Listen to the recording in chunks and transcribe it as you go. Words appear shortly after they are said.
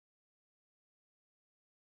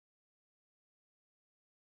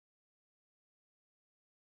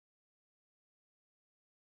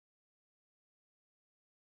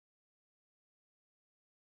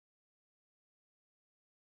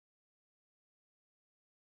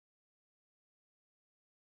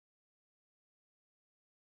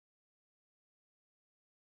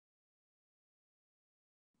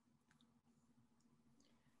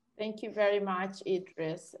Thank you very much,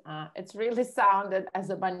 Idris. It's really sounded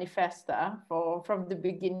as a manifesto from the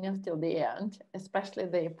beginning till the end, especially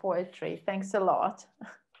the poetry. Thanks a lot.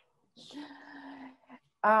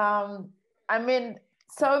 I mean,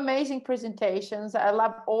 so amazing presentations. I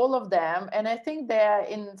love all of them. And I think they're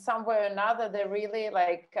in some way or another, they're really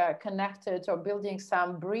like connected or building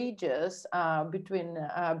some bridges between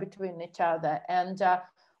each other. And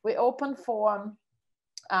we open for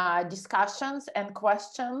discussions and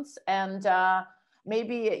questions, and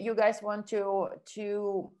maybe you guys want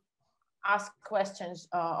to ask questions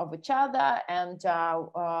of each other, and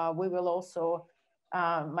we will also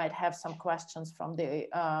might have some questions from the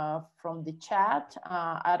chat.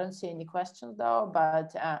 I don't see any questions though,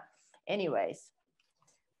 but anyways,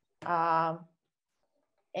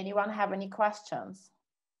 anyone have any questions?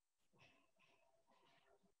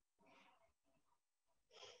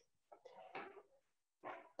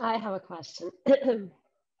 I have a question.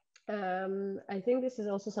 I think this is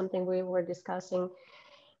also something we were discussing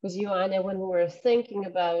with you, Anna, when we were thinking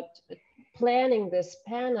about planning this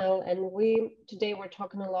panel. And today we're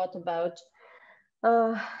talking a lot about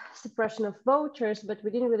suppression of voters, but we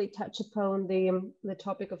didn't really touch upon the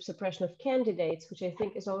topic of suppression of candidates, which I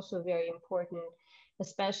think is also very important,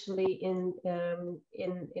 especially in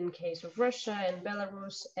case of Russia and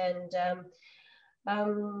Belarus. And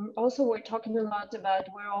also, we're talking a lot about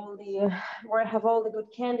where have all the good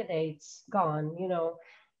candidates gone, you know,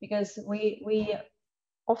 because we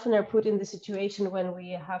often are put in the situation when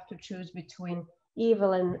we have to choose between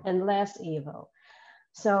evil and less evil.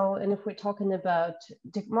 So, and if we're talking about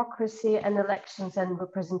democracy and elections and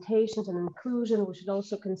representations and inclusion, we should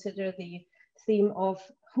also consider the theme of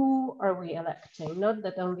who are we electing, not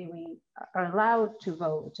that only we are allowed to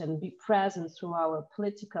vote and be present through our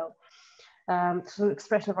political through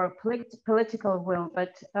expression of our political will,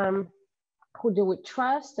 but who do we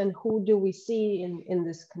trust and who do we see in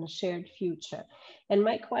this kind of shared future? And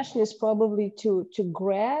my question is probably to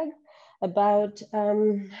Greg about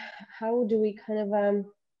how do we kind of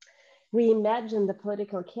reimagine the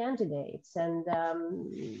political candidates, and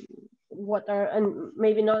and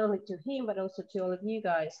maybe not only to him, but also to all of you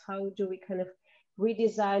guys, how do we kind of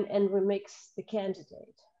redesign and remix the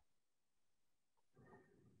candidate?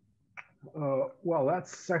 Well,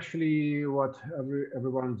 that's actually what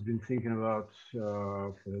everyone's been thinking about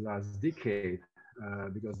for the last decade,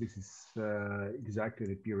 because this is exactly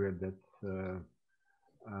the period that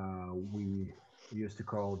we used to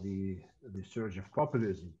call the surge of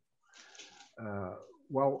populism.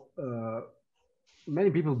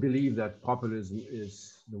 Many people believe that populism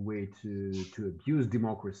is the way to abuse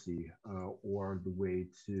democracy or the way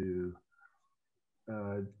to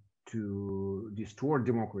distort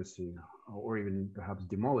democracy or even perhaps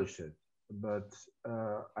demolish it. But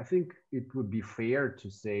I think it would be fair to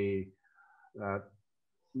say that,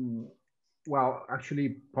 well,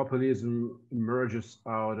 actually populism emerges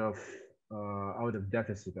out of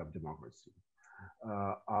deficit of democracy,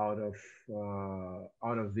 out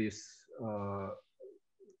of this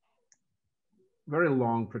very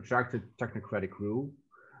long protracted technocratic rule,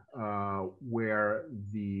 where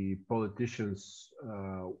the politicians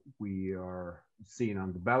we are seeing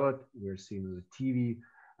on the ballot, we're seeing on the TV,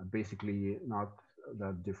 are basically not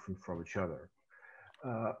that different from each other.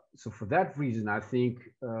 So for that reason, I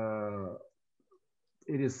think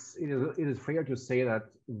it is fair to say that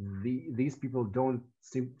these people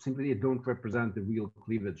simply don't represent the real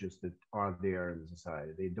cleavages that are there in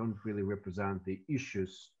society. They don't really represent the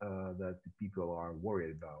issues that the people are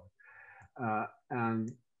worried about.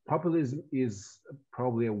 And populism is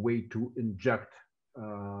probably a way to inject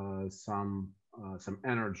some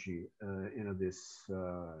energy into this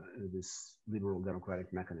liberal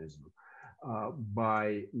democratic mechanism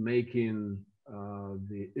by making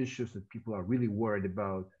the issues that people are really worried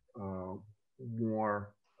about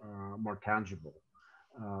more tangible,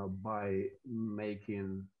 by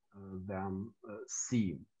making them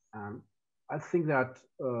seen. And I think that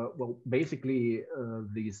well, basically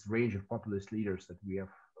this range of populist leaders that we have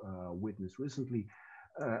witnessed recently,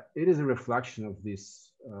 it is a reflection of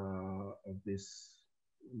this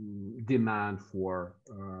demand for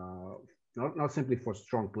not simply for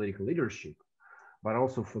strong political leadership, but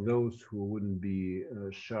also for those who wouldn't be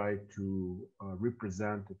shy to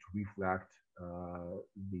represent, to reflect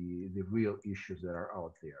the real issues that are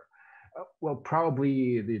out there. Well,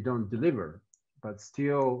 probably they don't deliver, but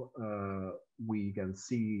still we can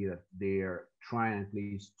see that they're trying at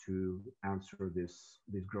least to answer this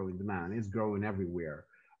growing demand. It's growing everywhere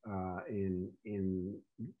in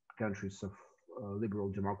countries of liberal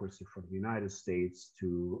democracy, from the United States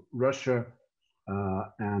to Russia,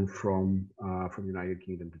 and from United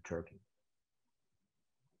Kingdom to Turkey.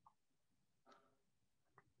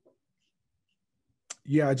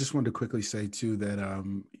 Yeah, I just wanted to quickly say too that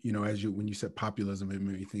you know, when you said populism, it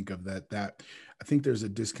made me think of that. I think there's a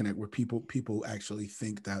disconnect where people actually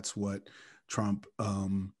think that's what Trump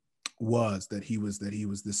was, that he was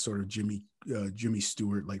this sort of Jimmy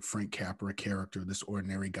Stewart, like Frank Capra character, this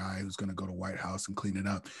ordinary guy who's going to go to White House and clean it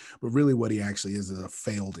up. But really, what he actually is a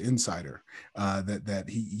failed insider. That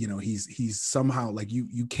he, you know, he's somehow like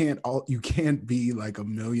you can't be like a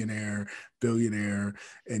millionaire, billionaire,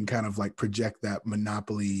 and kind of like project that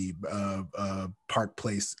monopoly Park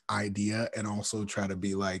Place idea and also try to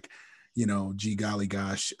be like, you know, gee golly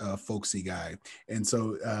gosh, folksy guy. And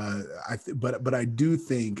so but I do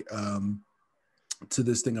think to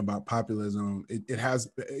this thing about populism, it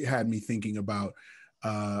had me thinking about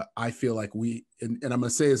I feel like and I'm gonna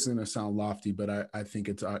say this in a sound lofty, but I think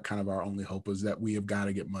it's kind of our only hope is that we have got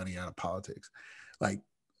to get money out of politics. Like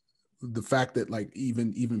the fact that like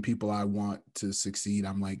even people I want to succeed,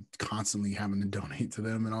 I'm like constantly having to donate to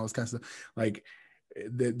them and all this kind of stuff. Like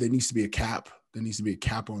there needs to be a cap. There needs to be a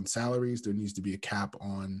cap on salaries. There needs to be a cap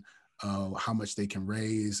on how much they can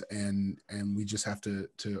raise, and we just have to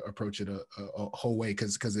approach it a whole way.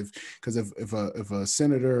 Because if a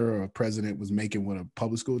senator or a president was making what a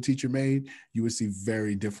public school teacher made, you would see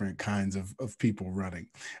very different kinds of people running.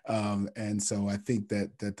 And so I think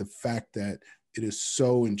that the fact that it is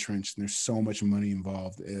so entrenched and there's so much money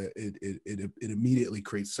involved, it immediately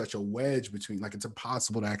creates such a wedge between, like, it's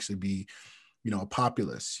impossible to actually be, you know, a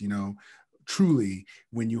populist, you know, truly,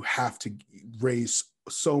 when you have to raise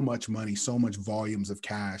so much money, so much volumes of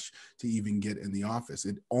cash to even get in the office.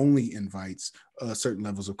 It only invites certain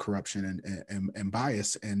levels of corruption and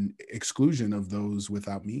bias and exclusion of those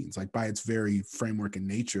without means. Like, by its very framework and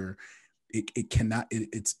nature, it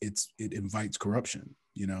invites corruption,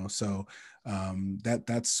 you know. So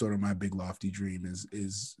that's sort of my big lofty dream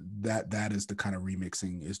is that is the kind of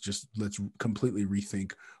remixing, is just let's completely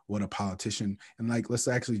rethink what a politician, and like let's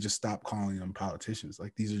actually just stop calling them politicians.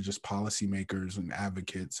 Like, these are just policymakers and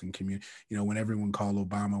advocates and community. You know, when everyone called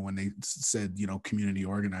Obama, when they said, you know, community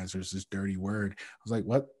organizers, this dirty word, I was like,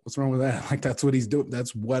 what's wrong with that? Like, that's what he's doing.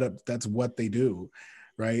 That's what they do,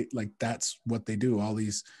 right? Like, that's what they do. All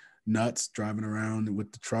these nuts driving around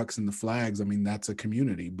with the trucks and the flags. I mean, that's a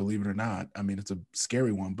community, believe it or not. I mean, it's a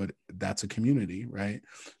scary one, but that's a community, right?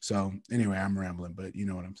 So anyway, I'm rambling, but you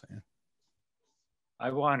know what I'm saying. I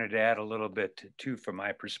wanted to add a little bit too from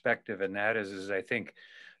my perspective, and that is I think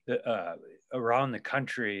that around the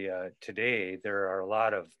country today, there are a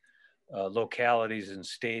lot of localities and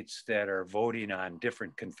states that are voting on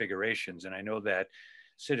different configurations. And I know that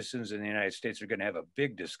citizens in the United States are going to have a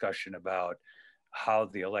big discussion about how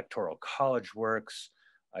the Electoral College works.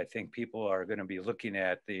 I think people are going to be looking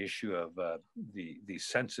at the issue of the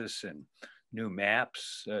census and new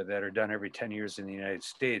maps that are done every 10 years in the United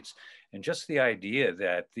States. And just the idea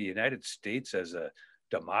that the United States as a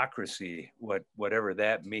democracy, whatever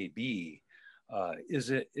that may be, is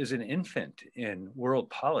an infant in world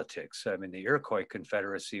politics. I mean, the Iroquois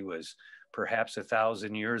Confederacy was perhaps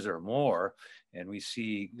 1,000 years or more, and we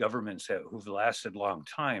see governments who've lasted long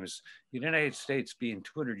times. The United States, being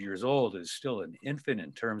 200 years old, is still an infant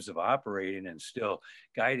in terms of operating and still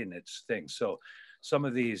guiding its things. So some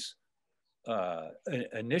of these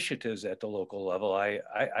initiatives at the local level, I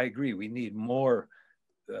agree, we need more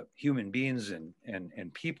human beings and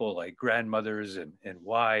people like grandmothers and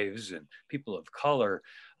wives and people of color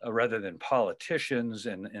rather than politicians,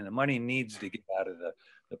 and the money needs to get out of the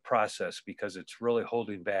process because it's really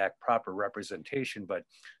holding back proper representation. But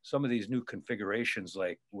some of these new configurations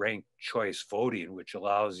like ranked choice voting, which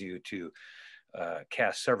allows you to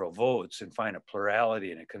cast several votes and find a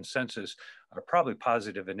plurality and a consensus, are probably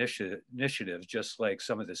positive initiatives, just like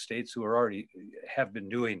some of the states who are already have been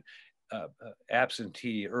doing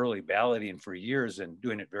absentee early balloting for years and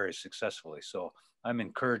doing it very successfully. So I'm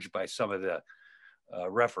encouraged by some of the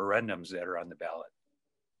referendums that are on the ballot.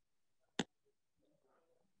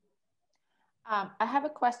 I have a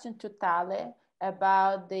question to Tale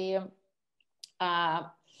about the, I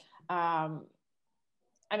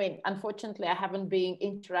mean, unfortunately, I haven't been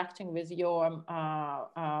interacting with your,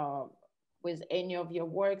 with any of your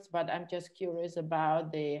works, but I'm just curious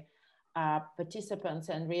about the participants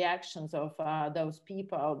and reactions of those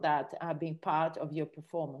people that are being part of your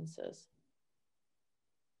performances.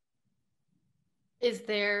 Is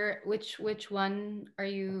there, which one are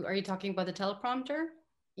you talking about, the teleprompter?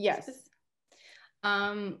 Yes.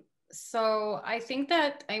 So I think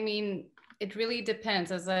that, I mean, it really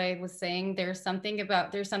depends. As I was saying, there's something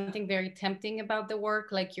very tempting about the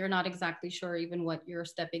work. Like you're not exactly sure even what you're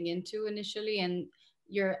stepping into initially. And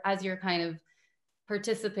as you're kind of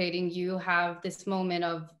participating, you have this moment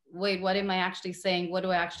of, wait, what am I actually saying? What do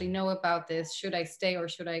I actually know about this? Should I stay or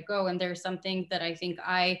should I go? And there's something that I think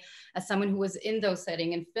as someone who was in those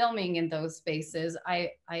settings and filming in those spaces, I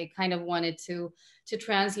kind of wanted to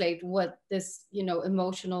translate what this,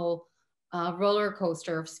 emotional roller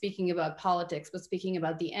coaster of speaking about politics, but speaking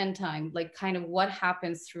about the end time, like kind of what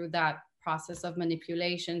happens through that process of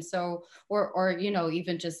manipulation. So, or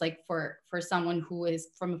even just like for someone who is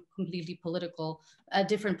from a completely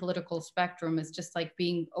different political spectrum, is just like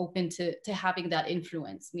being open to having that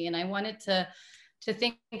influence me. And I wanted to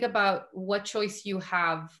think about what choice you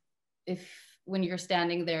have when you're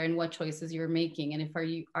standing there, and what choices you're making, and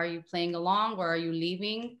are you playing along or are you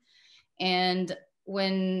leaving? And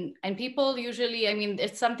people usually, I mean,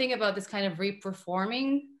 it's something about this kind of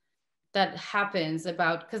reperforming that happens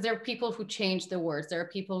because there are people who change the words. There are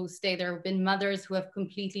people who stay. There have been mothers who have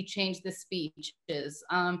completely changed the speeches.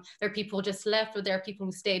 There are people who just left, or there are people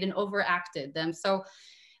who stayed and overacted them. So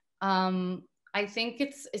I think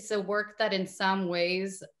it's a work that in some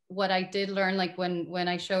ways, what I did learn, like when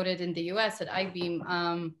I showed it in the US at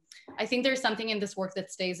iBeam, I think there's something in this work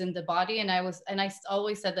that stays in the body. And I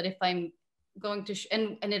always said that if I'm going to,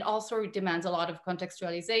 and it also demands a lot of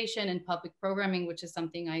contextualization and public programming, which is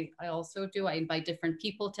something I also do. I invite different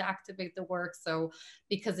people to activate the work. So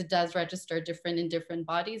because it does register different in different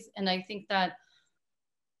bodies. And I think that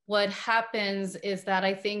what happens is that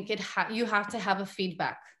I think you have to have a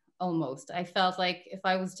feedback almost. I felt like if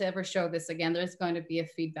I was to ever show this again, there's going to be a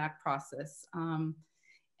feedback process.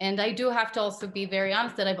 And I do have to also be very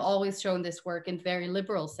honest that I've always shown this work in very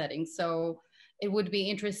liberal settings. So it would be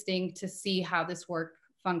interesting to see how this work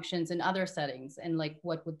functions in other settings, and like,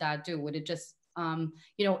 what would that do? Would it just,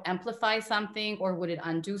 amplify something, or would it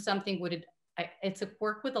undo something? It's a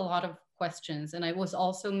work with a lot of questions. And I was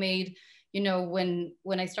also made,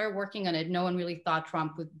 when I started working on it, no one really thought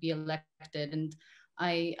Trump would be elected. And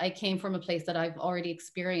I came from a place that I've already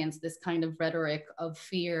experienced this kind of rhetoric of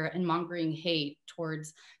fear and mongering hate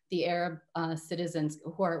towards the Arab citizens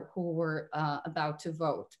who were about to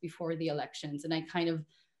vote before the elections. And I kind of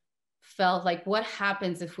felt like, what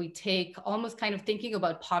happens if we take, almost kind of thinking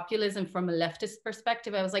about populism from a leftist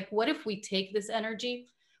perspective, I was like, what if we take this energy?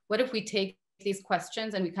 What if we take these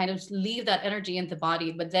questions and we kind of leave that energy in the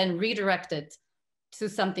body, but then redirect it to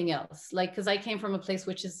something else? Like, because I came from a place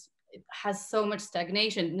which has so much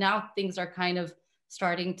stagnation. Now things are kind of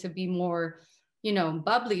starting to be more,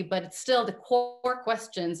 bubbly, but it's still the core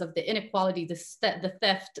questions of the inequality, the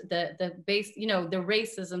theft, the base, the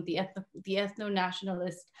racism, the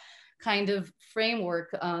ethno-nationalist kind of framework,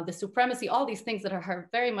 the supremacy, all these things that are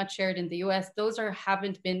very much shared in the US. Those are,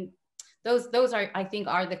 I think,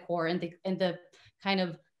 are the core and the kind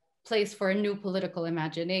of place for a new political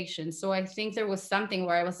imagination. So I think there was something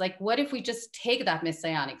where I was like, what if we just take that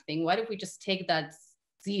messianic thing? What if we just take that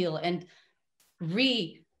zeal and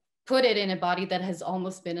put it in a body that has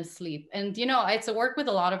almost been asleep? And, it's a work with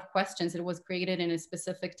a lot of questions. It was created in a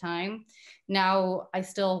specific time. Now I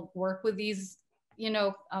still work with these,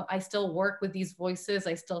 I still work with these voices.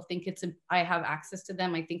 I still think I have access to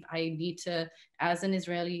them. I think I need to, as an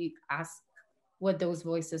Israeli, ask what those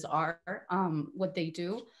voices are, what they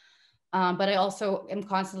do. But I also am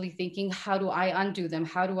constantly thinking, how do I undo them?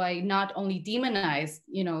 How do I not only demonize,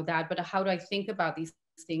 that, but how do I think about these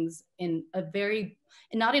things in a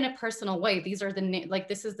not in a personal way? These are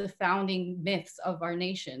this is the founding myths of our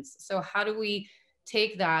nations. So how do we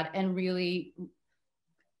take that and really,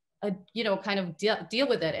 kind of deal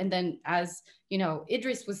with it? And then, as,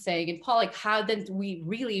 Idris was saying, and Paul, like, how then do we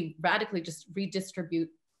really radically just redistribute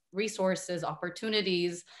resources,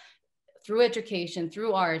 opportunities, through education,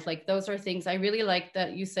 through art? Like, those are things I really like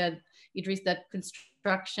that you said, Idris, that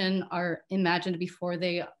constructions are imagined before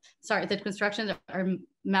they are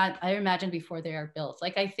built.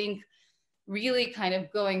 Like, I think really kind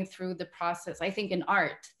of going through the process, I think in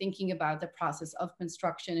art, thinking about the process of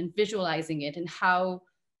construction and visualizing it, and how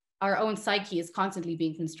our own psyche is constantly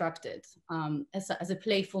being constructed as a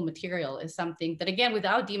playful material, is something that, again,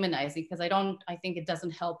 without demonizing, because I think it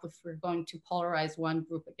doesn't help if we're going to polarize one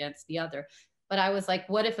group against the other. But I was like,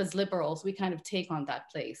 what if as liberals, we kind of take on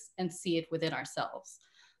that place and see it within ourselves?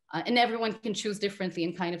 And everyone can choose differently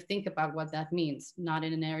and kind of think about what that means, not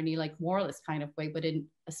in any like moralist kind of way, but in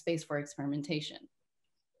a space for experimentation.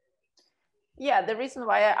 Yeah, the reason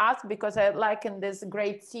why I asked, because I like in this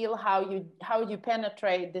Great Seal how you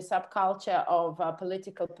penetrate the subculture of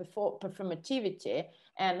political performativity,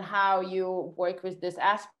 and how you work with this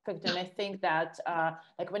aspect. And I think that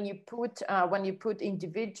like when you put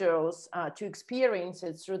individuals to experience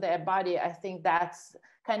it through their body, I think that's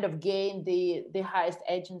kind of gain the highest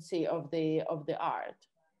agency of the art.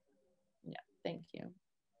 Yeah, thank you.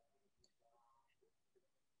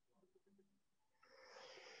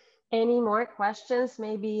 Any more questions?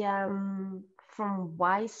 Maybe from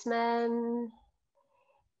Weisman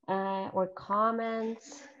or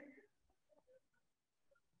comments?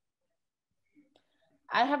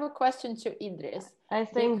 I have a question to Idris. I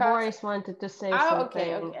think Boris wanted to say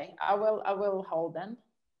something. Okay. I will hold then.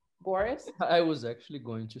 Boris? I was actually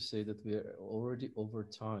going to say that we are already over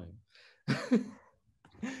time.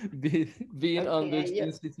 Being on this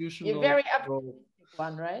institutional... You're very optimistic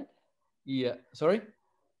one, right? Yeah, sorry?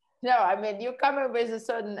 No, I mean, you come in with a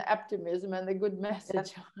certain optimism and a good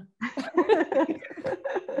message.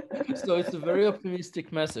 So it's a very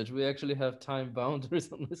optimistic message. We actually have time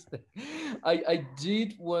boundaries on this thing. I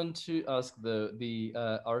did want to ask the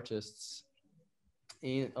artists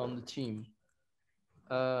on the team,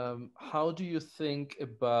 how do you think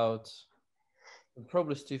about,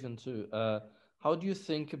 probably Stephen too, how do you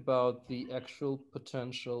think about the actual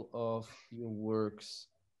potential of your works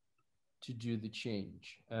to do the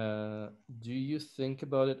change? Do you think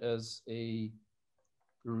about it as a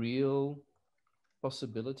real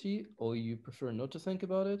possibility, or you prefer not to think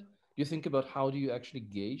about it? Do you think about how do you actually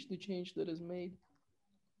gauge the change that is made?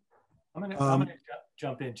 I'm gonna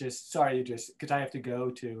jump in. Just sorry, just because I have to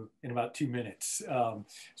go in about 2 minutes. So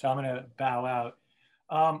I'm gonna bow out.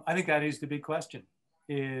 I think that is the big question.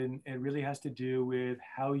 It really has to do with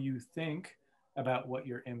how you think about what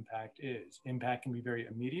your impact is. Impact can be very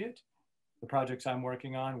immediate. The projects I'm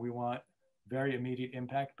working on, we want very immediate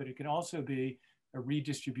impact, but it can also be a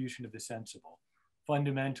redistribution of the sensible,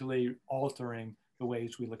 fundamentally altering the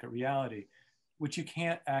ways we look at reality, which you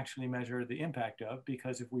can't actually measure the impact of,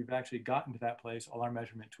 because if we've actually gotten to that place, all our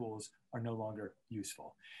measurement tools are no longer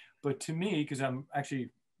useful. But to me, because I'm actually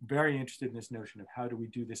very interested in this notion of how do we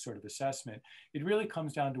do this sort of assessment, it really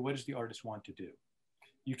comes down to what does the artist want to do?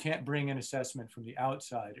 You can't bring an assessment from the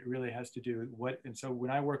outside. It really has to do with what, and so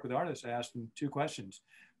when I work with artists, I ask them 2 questions.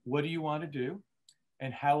 What do you want to do?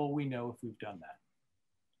 And how will we know if we've done that?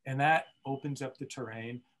 And that opens up the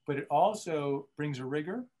terrain, but it also brings a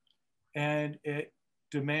rigor, and it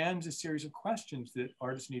demands a series of questions that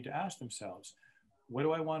artists need to ask themselves. What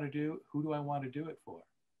do I want to do? Who do I want to do it for?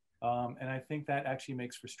 And I think that actually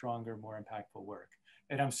makes for stronger, more impactful work.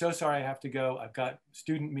 And I'm so sorry I have to go. I've got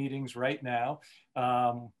student meetings right now.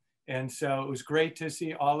 And so it was great to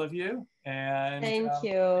see all of you. And thank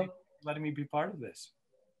you for letting me be part of this.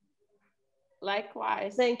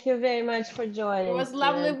 Likewise. Thank you very much for joining. It was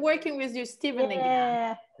lovely working with you, Stephen,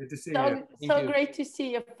 again. Good to see you. So great to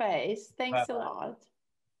see your face. Thanks a lot.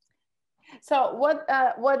 So what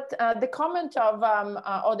the comment of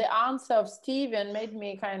or the answer of Stephen made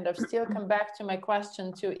me kind of still come back to my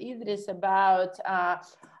question to Idris about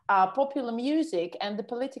popular music and the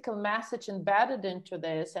political message embedded into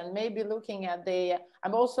this, and maybe looking at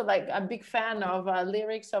I'm also like a big fan of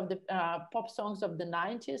lyrics of the pop songs of the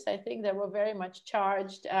 90s. I think they were very much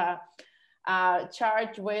charged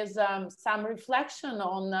with some reflection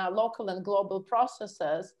on local and global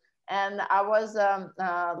processes. And I was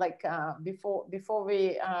before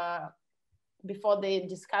the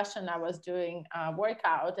discussion, I was doing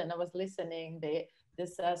workout, and I was listening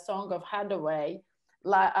this song of Hathaway,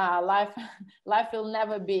 life will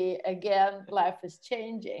never be again, life is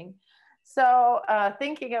changing. So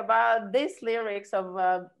thinking about these lyrics of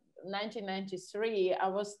 1993, I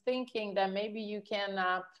was thinking that maybe you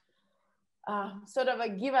can sort of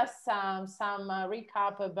give us some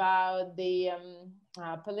recap about the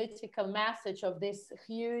political message of this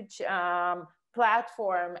huge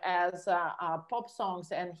platform as pop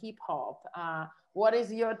songs and hip hop. What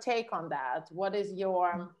is your take on that? What is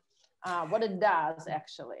your what it does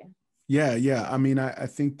actually? Yeah. I mean, I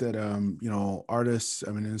think that you know, artists.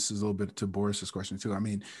 I mean, this is a little bit to Boris's question too. I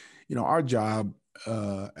mean, you know, our job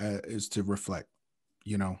is to reflect.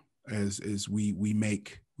 You know, as we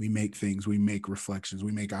make things, we make reflections,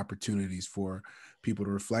 we make opportunities for people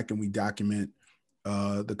to reflect, and we document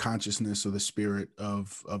the consciousness or the spirit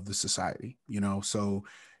of the society, you know. So,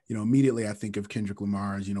 you know, immediately I think of Kendrick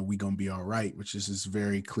Lamar's, you know, We Gonna Be All Right, which is this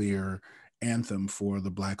very clear anthem for the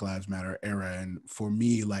Black Lives Matter era. And for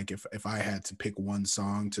me, like if I had to pick one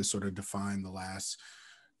song to sort of define the last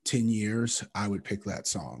 10 years, I would pick that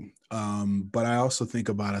song. But I also think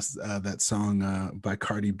about that song by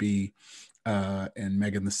Cardi B, and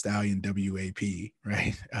Megan Thee Stallion WAP,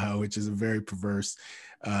 right? Which is a very perverse,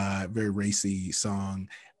 very racy song.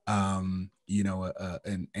 An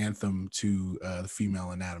anthem to the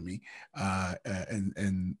female anatomy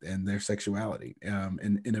and their sexuality,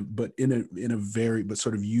 but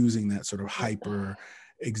sort of using that sort of hyper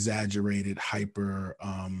exaggerated,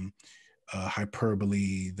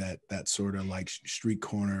 hyperbole, that sort of like street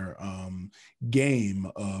corner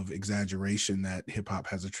game of exaggeration that hip hop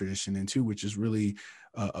has a tradition into, which is really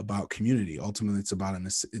about community. Ultimately, it's about an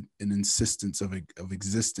insistence of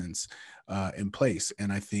existence in place.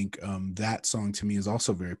 And I think that song to me is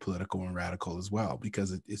also very political and radical as well,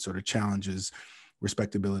 because it sort of challenges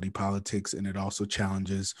respectability politics, and it also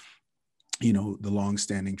challenges the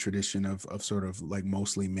longstanding tradition of sort of like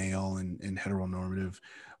mostly male and heteronormative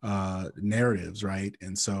narratives, right?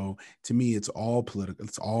 And so to me, it's all political.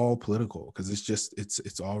 It's all political because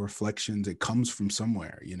it's all reflections. It comes from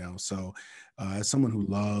somewhere, So as someone who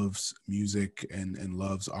loves music and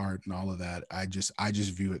loves art and all of that, I just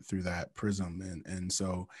view it through that prism. And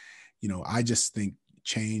so, I just think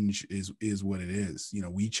change is what it is.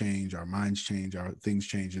 We change, our minds change, our things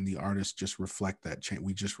change, and the artists just reflect that change.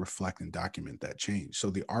 We just reflect and document that change. So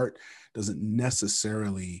the art doesn't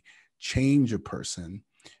necessarily change a person.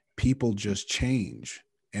 People just change,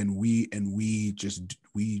 and we're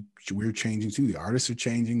changing too. The artists are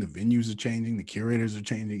changing, the venues are changing, the curators are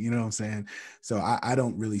changing. You know what I'm saying? So I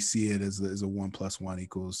don't really see it as a 1 + 1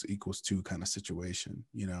 = 2 kind of situation.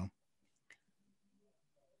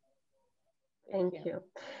 Thank you.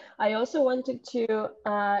 I also wanted to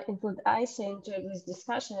include Isa into this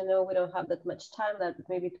discussion. I know we don't have that much time left, but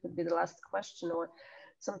maybe it could be the last question or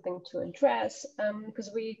something to address,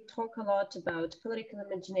 because we talk a lot about political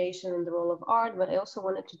imagination and the role of art, but I also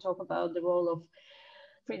wanted to talk about the role of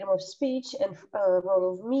freedom of speech and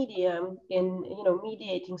role of media in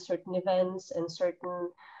mediating certain events and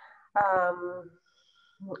certain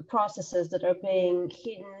processes that are being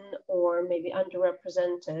hidden or maybe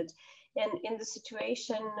underrepresented. And in the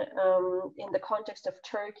situation, in the context of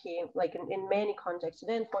Turkey, like in many contexts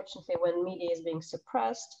today, unfortunately, when media is being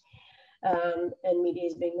suppressed and media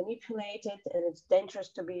is being manipulated and it's dangerous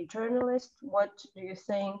to be a journalist, what do you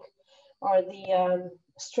think are the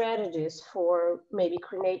strategies for maybe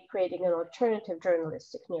creating an alternative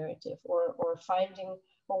journalistic narrative or finding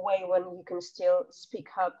a way when you can still speak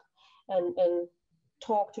up and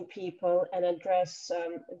talk to people and address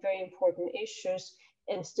very important issues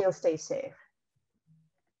and still stay safe?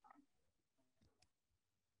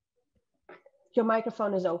 Your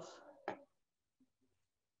microphone is off.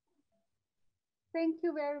 Thank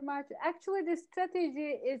you very much. Actually, the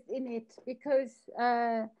strategy is in it because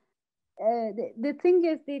the thing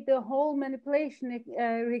is the whole manipulation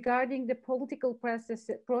regarding the political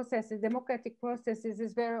processes, democratic processes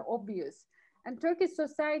is very obvious. And Turkish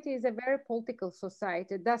society is a very political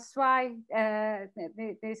society. That's why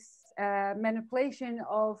this manipulation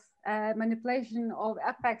of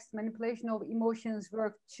affects, manipulation of emotions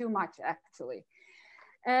work too much, actually.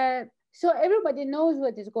 So everybody knows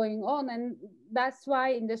what is going on, and that's why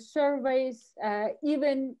in the surveys,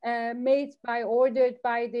 even ordered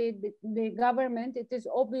by the government, it is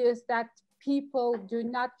obvious that people do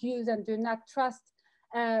not use and do not trust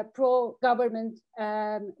pro-government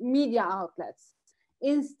media outlets.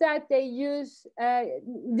 Instead, they use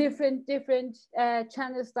different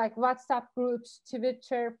channels like WhatsApp groups,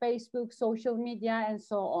 Twitter, Facebook, social media, and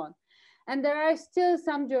so on. And there are still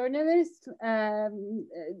some journalists,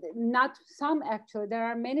 not some actually, there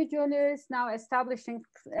are many journalists now establishing,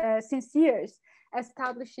 since years,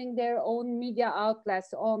 establishing their own media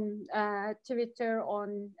outlets on Twitter,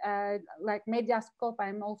 on like Mediascope.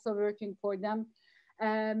 I'm also working for them.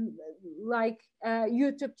 Like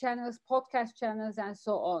YouTube channels, podcast channels, and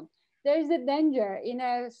so on. There is a danger in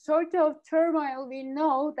a sort of turmoil. We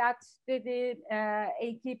know that the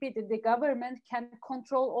AKP, the government, can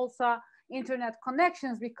control also internet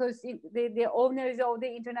connections because the owners of the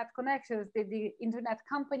internet connections, the internet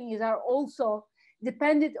companies are also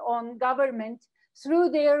dependent on government through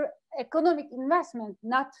their economic investment,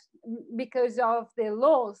 not because of the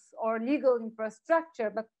laws or legal infrastructure,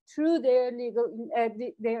 but through their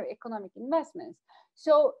their economic investments.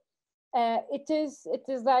 So it is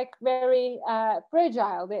like very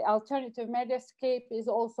fragile. The alternative mediascape is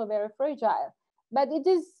also very fragile, but it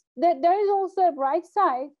is that there is also a bright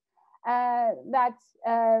side. That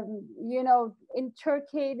in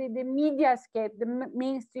Turkey the mediascape, the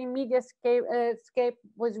mainstream mediascape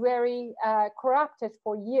was very corrupted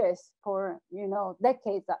for years, for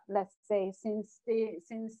decades, let's say, since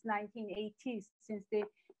 1980s, since the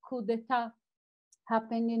coup d'etat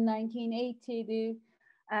happened in 1980.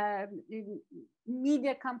 the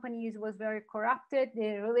media companies was very corrupted.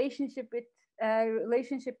 The relationship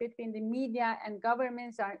between the media and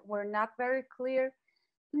governments were not very clear.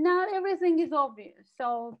 Now everything is obvious,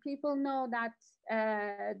 so people know that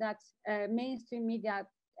mainstream media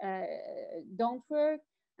don't work,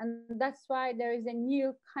 and that's why there is a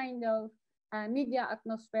new kind of media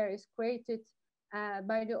atmosphere is created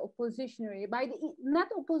by the oppositionary, not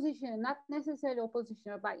necessarily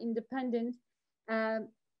opposition, by independent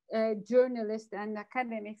journalists and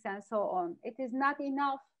academics and so on. It is not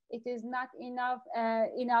enough. It is not enough.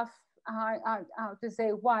 How to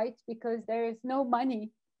say white, because there is no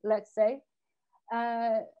money, let's say.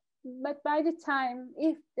 But by the time,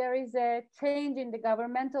 if there is a change in the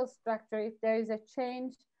governmental structure, if there is a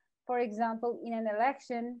change, for example, in an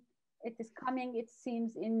election, it is coming, it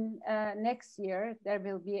seems, in next year, there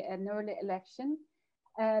will be an early election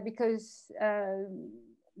because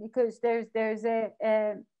there's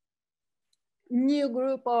a new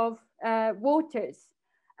group of voters.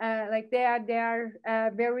 Like they are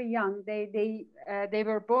very young. They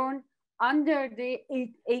were born under the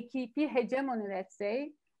AKP hegemony, let's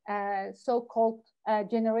say, so-called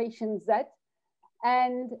Generation Z,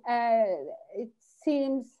 and it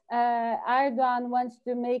seems Erdogan wants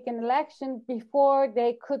to make an election before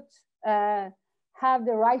they could have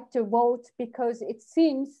the right to vote, because it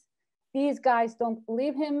seems these guys don't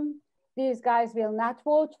believe him. These guys will not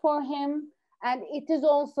vote for him. And it is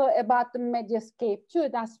also about the mediascape too.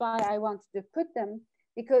 That's why I wanted to put them,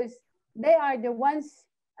 because they are the ones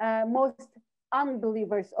most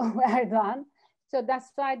unbelievers of Erdogan. So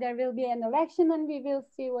that's why there will be an election and we will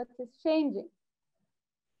see what is changing.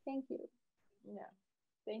 Thank you. Yeah,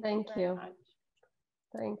 thank you.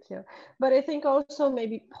 Thank you. But I think also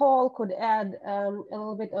maybe Paul could add a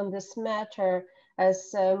little bit on this matter,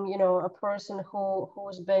 as you know, a person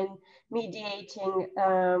who's been mediating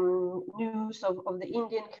news of the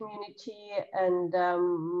Indian community, and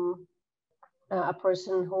a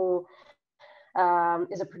person who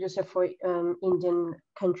is a producer for Indian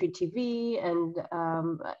country TV, and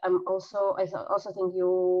I also think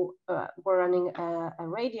you were running a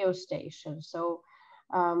radio station. So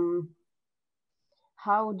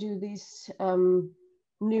how do these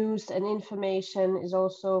news and information is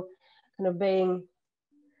also kind of being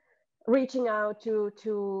reaching out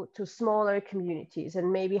to smaller communities, and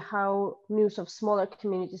maybe how news of smaller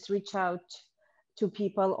communities reach out to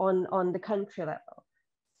people on the country level?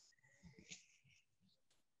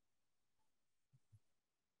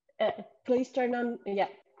 Please turn on, yeah.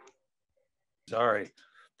 Sorry.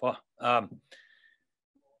 Well,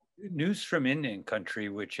 News from Indian Country,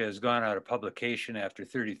 which has gone out of publication after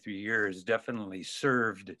 33 years, definitely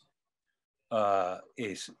served a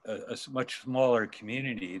much smaller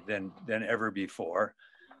community than ever before,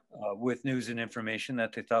 with news and information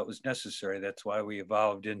that they thought was necessary. That's why we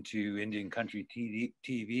evolved into Indian Country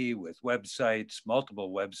TV with websites,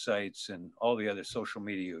 multiple websites, and all the other social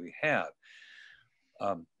media we have.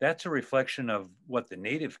 That's a reflection of what the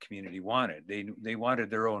Native community wanted. They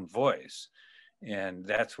wanted their own voice. And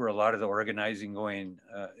that's where a lot of the organizing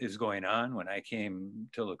is going on. When I came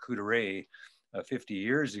to TOK Curators 50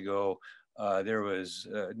 years ago, there was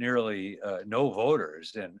nearly no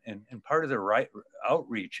voters. And part of the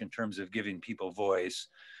outreach in terms of giving people voice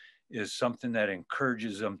is something that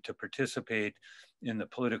encourages them to participate in the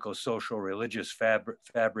political, social, religious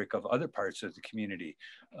fabric of other parts of the community,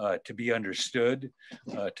 to be understood,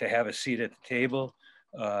 to have a seat at the table,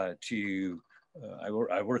 I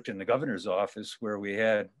worked in the governor's office where we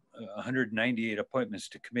had 198 appointments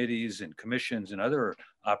to committees and commissions and other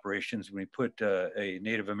operations. We put a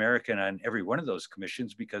Native American on every one of those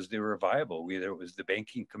commissions because they were viable, whether it was the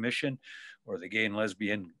banking commission or the gay and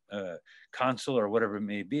lesbian council or whatever it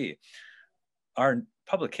may be. Our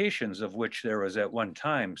publications, of which there was at one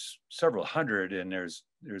time several hundred, and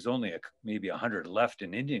there's only maybe 100 left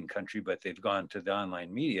in Indian Country, but they've gone to the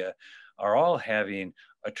online media, are all having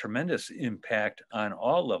a tremendous impact on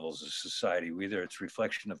all levels of society, whether it's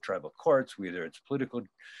reflection of tribal courts, whether it's political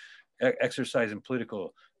exercise in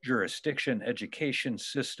political jurisdiction, education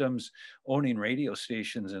systems, owning radio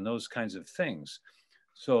stations, and those kinds of things.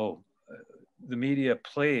 So the media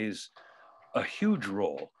plays a huge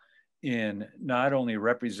role in not only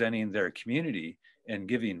representing their community and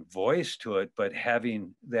giving voice to it, but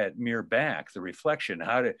having that mirror back, the reflection.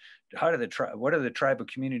 What are the tribal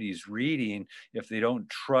communities reading if they don't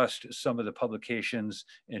trust some of the publications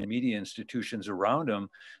and media institutions around them?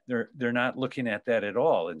 They're not looking at that at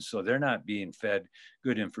all, and so they're not being fed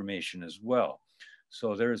good information as well.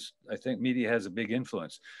 So I think media has a big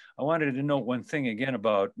influence. I wanted to note one thing again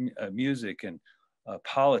about music, and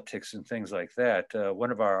politics and things like that.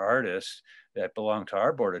 One of our artists that belonged to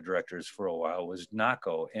our board of directors for a while was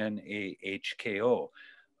Nahko, Nahko.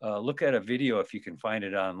 Look at a video if you can find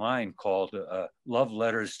it online called Love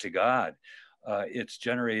Letters to God. It's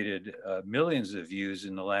generated millions of views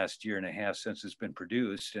in the last year and a half since it's been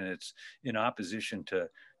produced, and it's in opposition to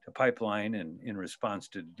pipeline and in response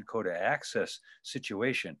to the Dakota Access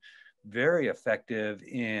situation. Very effective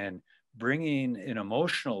in bringing an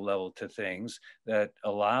emotional level to things that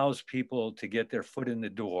allows people to get their foot in the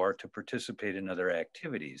door to participate in other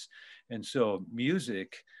activities. And so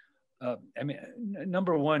music, I mean,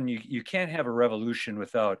 number one, you can't have a revolution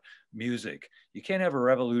without music. You can't have a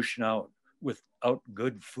revolution without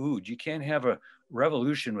good food. You can't have a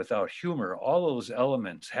revolution without humor. All those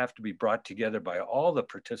elements have to be brought together by all the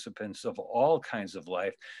participants of all kinds of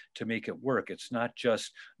life to make it work. It's not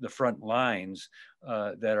just the front lines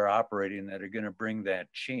that are operating that are going to bring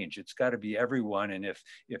that change. It's got to be everyone. And if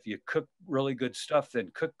you cook really good stuff,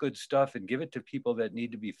 then cook good stuff and give it to people that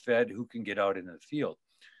need to be fed who can get out in the field.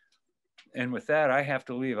 And with that, I have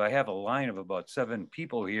to leave. I have a line of about 7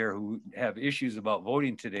 people here who have issues about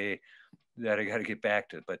voting today that I got to get back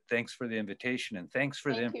to. But thanks for the invitation and thanks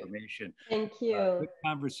for the information. Thank you. Good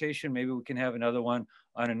conversation. Maybe we can have another one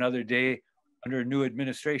on another day under a new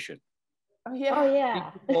administration. Oh yeah.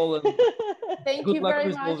 Oh yeah. Thank you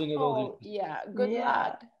very much, Paul. Yeah. Good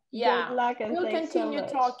luck. Yeah. Good luck, and we'll thanks continue so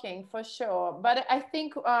much. talking for sure. But I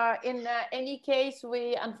think in any case,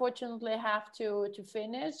 we unfortunately have to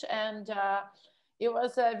finish. And it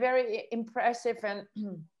was a very impressive and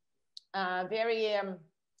very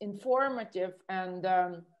informative and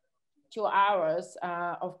 2 hours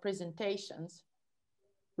of presentations.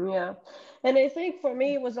 Yeah, and I think for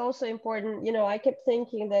me it was also important, you know, I kept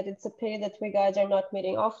thinking that it's a pity that we guys are not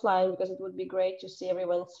meeting offline, because it would be great to see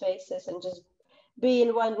everyone's faces and just be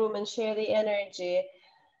in one room and share the energy.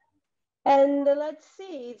 And let's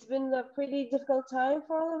see, it's been a pretty difficult time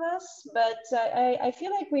for all of us, but I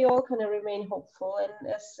feel like we all kind of remain hopeful,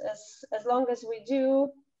 and as long as we do,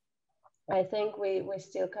 I think we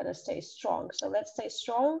still kind of stay strong. So let's stay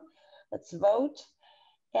strong, let's vote,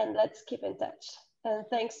 and let's keep in touch. And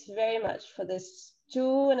thanks very much for this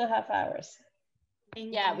 2.5 hours.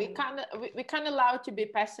 Yeah, we kind of allowed to be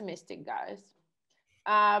pessimistic, guys.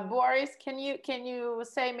 Boris, can you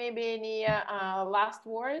say maybe any last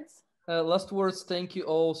words? Last words, thank you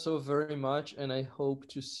all so very much, and I hope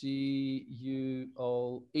to see you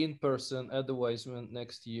all in person at the Weisman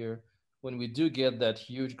next year when we do get that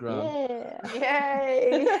huge grant. Yeah.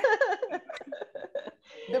 Yay!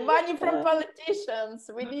 The money from politicians,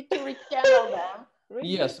 we need to rechannel them.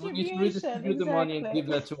 Yes, we need to redistribute the money and give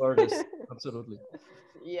that to artists. Absolutely.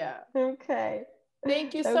 Yeah. Okay.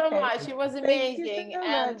 Thank you so much. It was amazing. So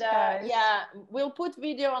and much, yeah, we'll put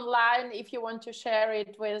video online if you want to share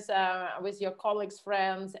it with your colleagues,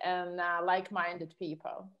 friends, and like-minded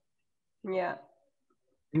people. Yeah.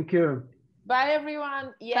 Thank you. Bye,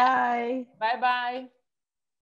 everyone. Yeah. Bye. Bye-bye.